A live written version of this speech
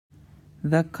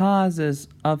The causes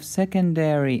of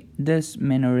secondary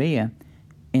dysmenorrhea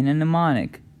in a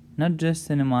mnemonic, not just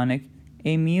a mnemonic,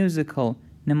 a musical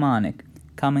mnemonic.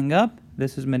 Coming up,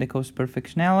 this is Medicosis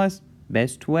Perfectionalis,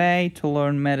 best way to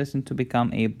learn medicine to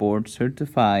become a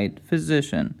board-certified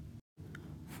physician.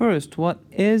 First, what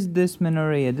is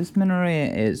dysmenorrhea?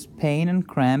 Dysmenorrhea is pain and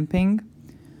cramping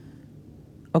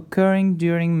occurring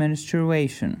during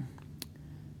menstruation.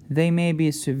 They may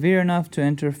be severe enough to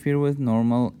interfere with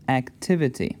normal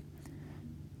activity.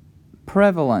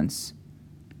 Prevalence: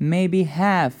 maybe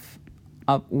half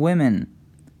of women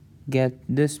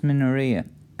get dysmenorrhea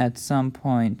at some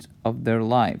point of their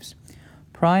lives.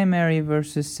 Primary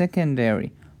versus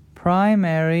secondary.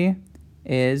 Primary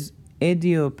is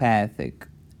idiopathic.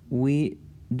 We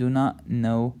do not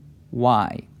know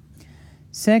why.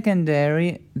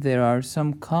 Secondary, there are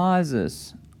some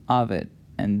causes of it,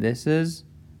 and this is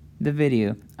the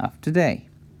video of today.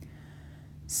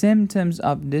 Symptoms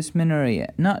of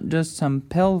dysmenorrhea: not just some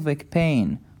pelvic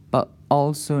pain, but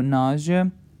also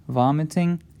nausea,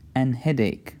 vomiting, and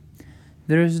headache.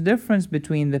 There is a difference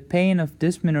between the pain of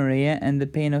dysmenorrhea and the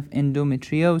pain of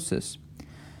endometriosis.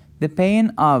 The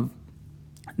pain of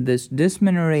this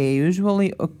dysmenorrhea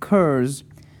usually occurs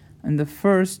on the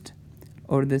first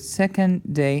or the second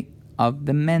day of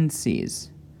the menses.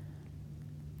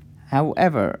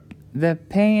 However, the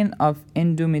pain of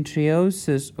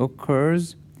endometriosis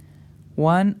occurs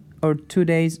 1 or 2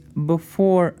 days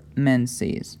before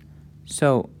menses.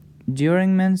 So,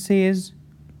 during menses,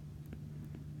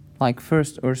 like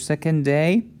first or second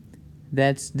day,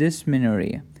 that's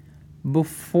dysmenorrhea.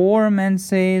 Before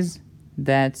menses,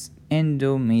 that's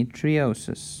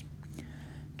endometriosis.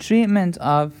 Treatment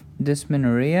of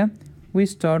dysmenorrhea: we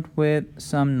start with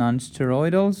some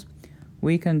non-steroidals.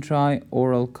 We can try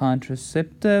oral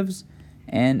contraceptives,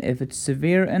 and if it's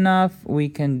severe enough, we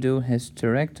can do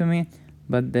hysterectomy,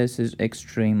 but this is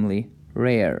extremely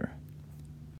rare.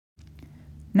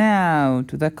 Now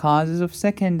to the causes of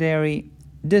secondary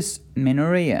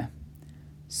dysmenorrhea.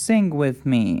 Sing with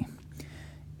me.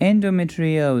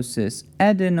 Endometriosis,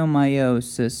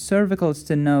 adenomyosis, cervical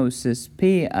stenosis,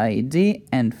 PID,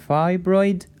 and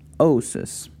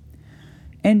fibroidosis.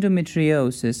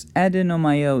 Endometriosis,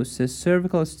 adenomyosis,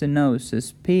 cervical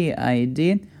stenosis,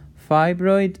 PID,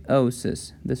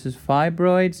 fibroidosis. This is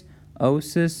fibroids,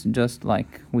 osis, just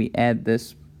like we add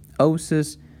this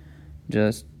osis,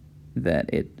 just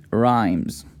that it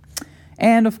rhymes.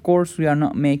 And of course, we are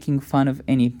not making fun of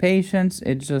any patients.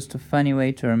 It's just a funny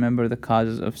way to remember the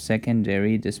causes of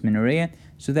secondary dysmenorrhea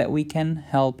so that we can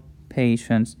help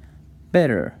patients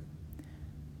better.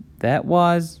 That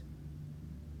was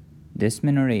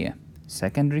dysmenorrhea,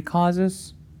 secondary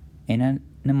causes in a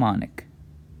mnemonic.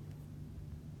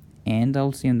 And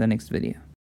I'll see you in the next video.